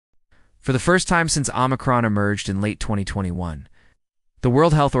For the first time since Omicron emerged in late 2021, the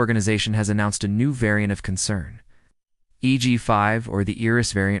World Health Organization has announced a new variant of concern. EG5, or the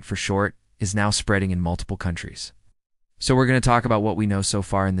Iris variant for short, is now spreading in multiple countries. So we're going to talk about what we know so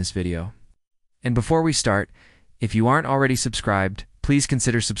far in this video. And before we start, if you aren't already subscribed, please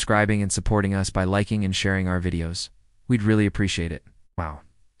consider subscribing and supporting us by liking and sharing our videos. We'd really appreciate it. Wow.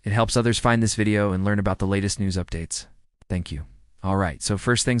 It helps others find this video and learn about the latest news updates. Thank you. Alright, so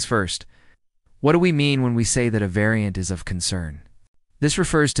first things first. What do we mean when we say that a variant is of concern? This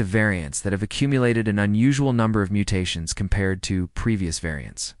refers to variants that have accumulated an unusual number of mutations compared to previous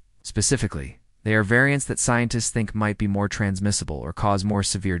variants. Specifically, they are variants that scientists think might be more transmissible or cause more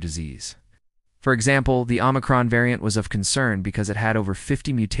severe disease. For example, the Omicron variant was of concern because it had over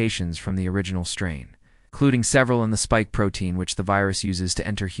 50 mutations from the original strain, including several in the spike protein which the virus uses to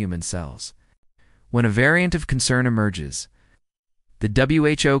enter human cells. When a variant of concern emerges,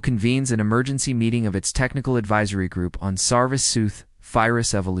 the WHO convenes an emergency meeting of its Technical Advisory Group on SARS-CoV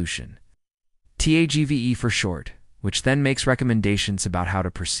virus evolution, TAGVE for short, which then makes recommendations about how to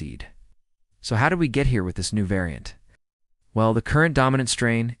proceed. So how did we get here with this new variant? Well, the current dominant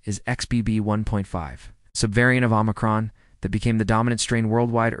strain is XBB 1.5, subvariant of Omicron that became the dominant strain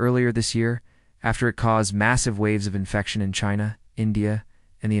worldwide earlier this year after it caused massive waves of infection in China, India,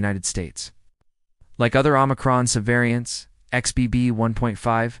 and the United States. Like other Omicron subvariants, XBB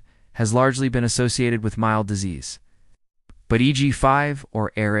 1.5 has largely been associated with mild disease. But EG5,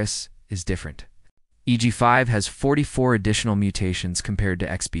 or Eris, is different. EG5 has 44 additional mutations compared to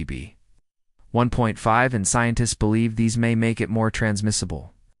XBB 1.5, and scientists believe these may make it more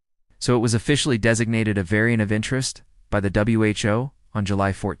transmissible. So it was officially designated a variant of interest by the WHO on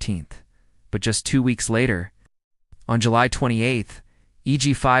July 14th. But just 2 weeks later, on July 28th,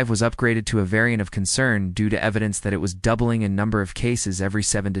 EG5 was upgraded to a variant of concern due to evidence that it was doubling in number of cases every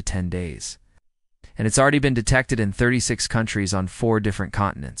 7 to 10 days. And it's already been detected in 36 countries on 4 different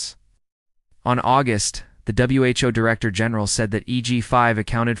continents. On August, the WHO Director General said that EG5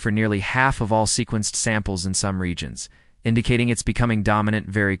 accounted for nearly half of all sequenced samples in some regions, indicating it's becoming dominant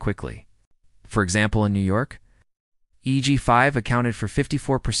very quickly. For example, in New York, EG5 accounted for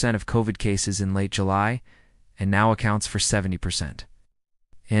 54% of COVID cases in late July and now accounts for 70%.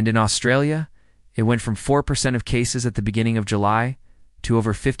 And in Australia, it went from 4% of cases at the beginning of July to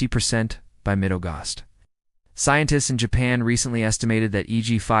over 50% by mid-August. Scientists in Japan recently estimated that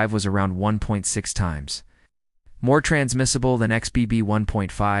EG5 was around 1.6 times more transmissible than XBB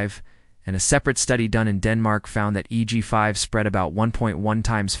 1.5, and a separate study done in Denmark found that EG5 spread about 1.1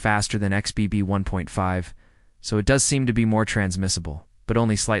 times faster than XBB 1.5, so it does seem to be more transmissible, but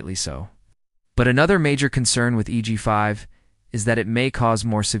only slightly so. But another major concern with EG5 is that it may cause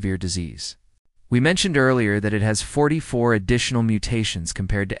more severe disease. We mentioned earlier that it has 44 additional mutations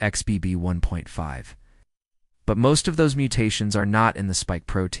compared to XBB 1.5. But most of those mutations are not in the spike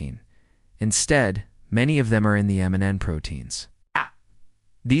protein. Instead, many of them are in the M and N proteins.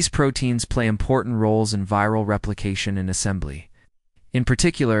 These proteins play important roles in viral replication and assembly. In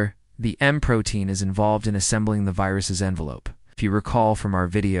particular, the M protein is involved in assembling the virus's envelope. If you recall from our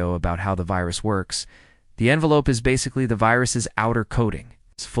video about how the virus works, the envelope is basically the virus's outer coating.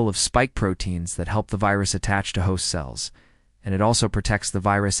 It's full of spike proteins that help the virus attach to host cells, and it also protects the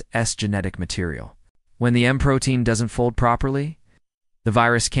virus's genetic material. When the M protein doesn't fold properly, the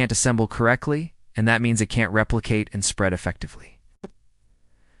virus can't assemble correctly, and that means it can't replicate and spread effectively.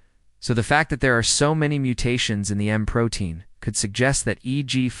 So the fact that there are so many mutations in the M protein could suggest that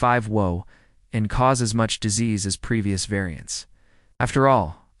EG5 will and cause as much disease as previous variants. After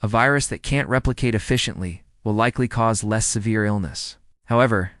all, a virus that can't replicate efficiently will likely cause less severe illness.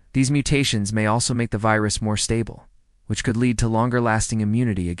 However, these mutations may also make the virus more stable, which could lead to longer-lasting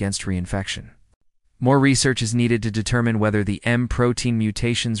immunity against reinfection. More research is needed to determine whether the M protein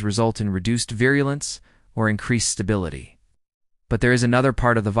mutations result in reduced virulence or increased stability. But there is another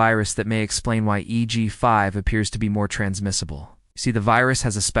part of the virus that may explain why EG5 appears to be more transmissible. See, the virus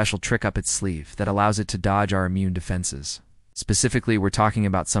has a special trick up its sleeve that allows it to dodge our immune defenses. Specifically, we're talking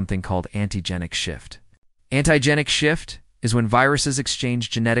about something called antigenic shift. Antigenic shift is when viruses exchange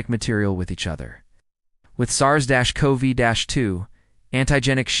genetic material with each other. With SARS-CoV-2,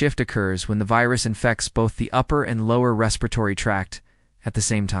 antigenic shift occurs when the virus infects both the upper and lower respiratory tract at the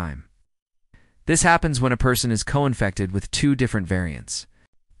same time. This happens when a person is co-infected with 2 different variants.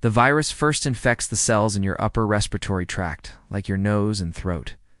 The virus first infects the cells in your upper respiratory tract, like your nose and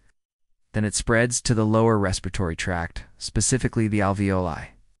throat. Then it spreads to the lower respiratory tract, specifically the alveoli,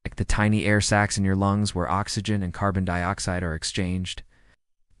 like the tiny air sacs in your lungs where oxygen and carbon dioxide are exchanged.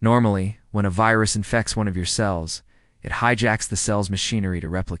 Normally, when a virus infects one of your cells, it hijacks the cell's machinery to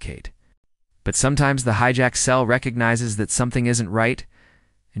replicate. But sometimes the hijacked cell recognizes that something isn't right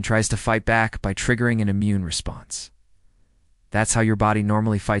and tries to fight back by triggering an immune response. That's how your body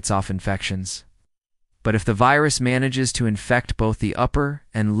normally fights off infections. But if the virus manages to infect both the upper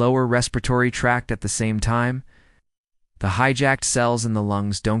and lower respiratory tract at the same time, the hijacked cells in the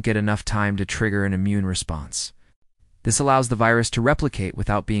lungs don't get enough time to trigger an immune response. This allows the virus to replicate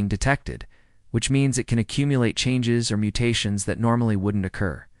without being detected, which means it can accumulate changes or mutations that normally wouldn't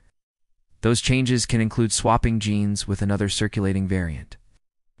occur. Those changes can include swapping genes with another circulating variant.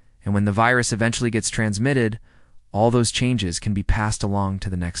 And when the virus eventually gets transmitted, all those changes can be passed along to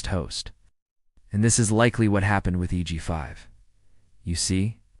the next host. And this is likely what happened with EG5. You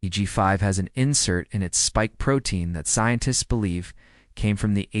see, EG5 has an insert in its spike protein that scientists believe came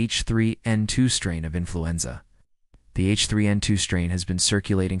from the H3N2 strain of influenza. The H3N2 strain has been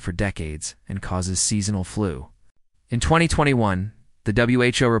circulating for decades and causes seasonal flu. In 2021, the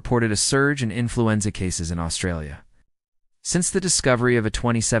WHO reported a surge in influenza cases in Australia. Since the discovery of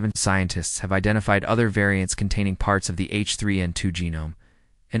 27 scientists have identified other variants containing parts of the H3N2 genome,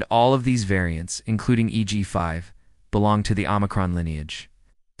 and all of these variants, including EG5, belong to the Omicron lineage.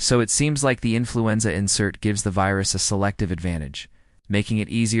 So it seems like the influenza insert gives the virus a selective advantage, making it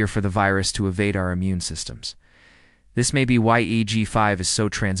easier for the virus to evade our immune systems. This may be why EG5 is so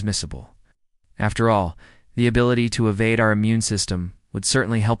transmissible. After all, the ability to evade our immune system would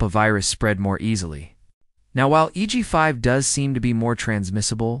certainly help a virus spread more easily. Now, while EG5 does seem to be more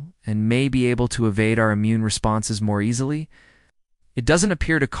transmissible and may be able to evade our immune responses more easily, it doesn't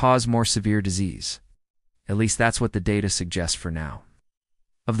appear to cause more severe disease. At least that's what the data suggests for now.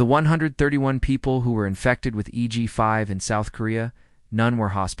 Of the 131 people who were infected with EG5 in South Korea, none were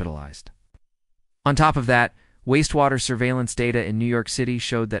hospitalized. On top of that, wastewater surveillance data in New York City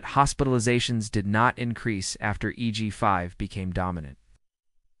showed that hospitalizations did not increase after EG5 became dominant.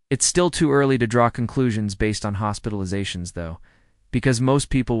 It's still too early to draw conclusions based on hospitalizations, though, because most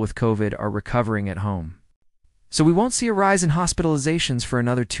people with COVID are recovering at home. So we won't see a rise in hospitalizations for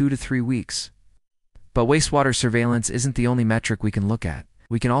another 2 to 3 weeks. But wastewater surveillance isn't the only metric we can look at.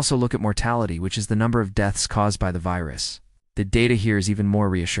 We can also look at mortality, which is the number of deaths caused by the virus. The data here is even more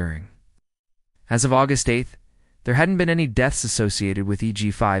reassuring. As of August 8th, there hadn't been any deaths associated with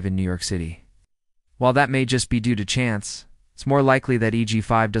EG5 in New York City. While that may just be due to chance, it's more likely that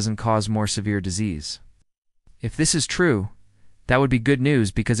EG5 doesn't cause more severe disease. If this is true, that would be good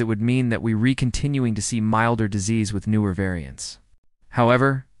news because it would mean that we're continuing to see milder disease with newer variants.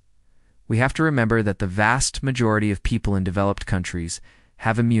 However, we have to remember that the vast majority of people in developed countries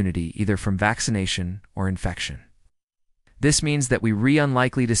have immunity either from vaccination or infection. This means that we're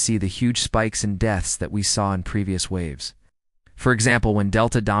unlikely to see the huge spikes in deaths that we saw in previous waves. For example, when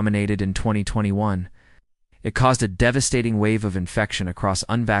Delta dominated in 2021, it caused a devastating wave of infection across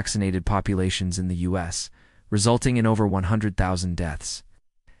unvaccinated populations in the US, resulting in over 100,000 deaths.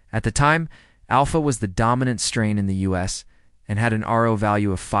 At the time, Alpha was the dominant strain in the US and had an RO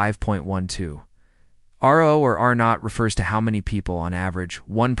value of 5.12. RO or R naught refers to how many people, on average,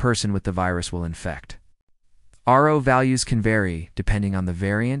 one person with the virus will infect. RO values can vary depending on the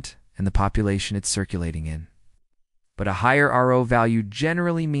variant and the population it's circulating in. But a higher RO value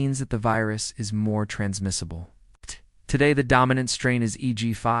generally means that the virus is more transmissible. Today, the dominant strain is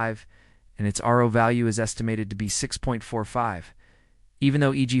EG5, and its RO value is estimated to be 6.45, even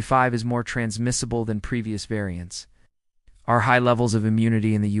though EG5 is more transmissible than previous variants. Our high levels of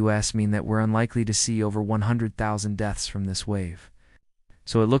immunity in the US mean that we're unlikely to see over 100,000 deaths from this wave.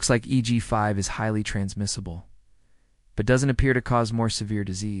 So it looks like EG5 is highly transmissible, but doesn't appear to cause more severe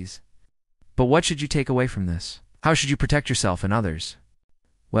disease. But what should you take away from this? How should you protect yourself and others?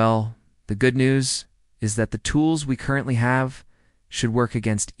 Well, the good news is that the tools we currently have should work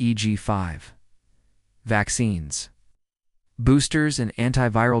against EG5. Vaccines, boosters, and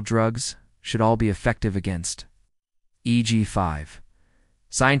antiviral drugs should all be effective against EG5.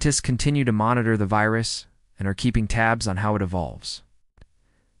 Scientists continue to monitor the virus and are keeping tabs on how it evolves.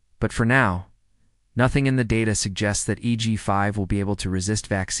 But for now, nothing in the data suggests that EG5 will be able to resist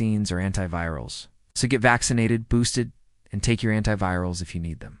vaccines or antivirals. So get vaccinated, boosted, and take your antivirals if you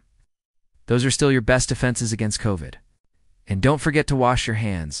need them. Those are still your best defenses against COVID. And don't forget to wash your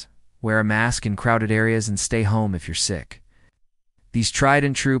hands, wear a mask in crowded areas, and stay home if you're sick. These tried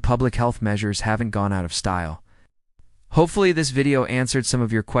and true public health measures haven't gone out of style. Hopefully this video answered some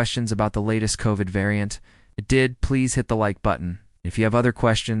of your questions about the latest COVID variant. If it did, please hit the like button. If you have other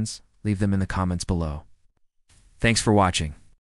questions, leave them in the comments below. Thanks for watching.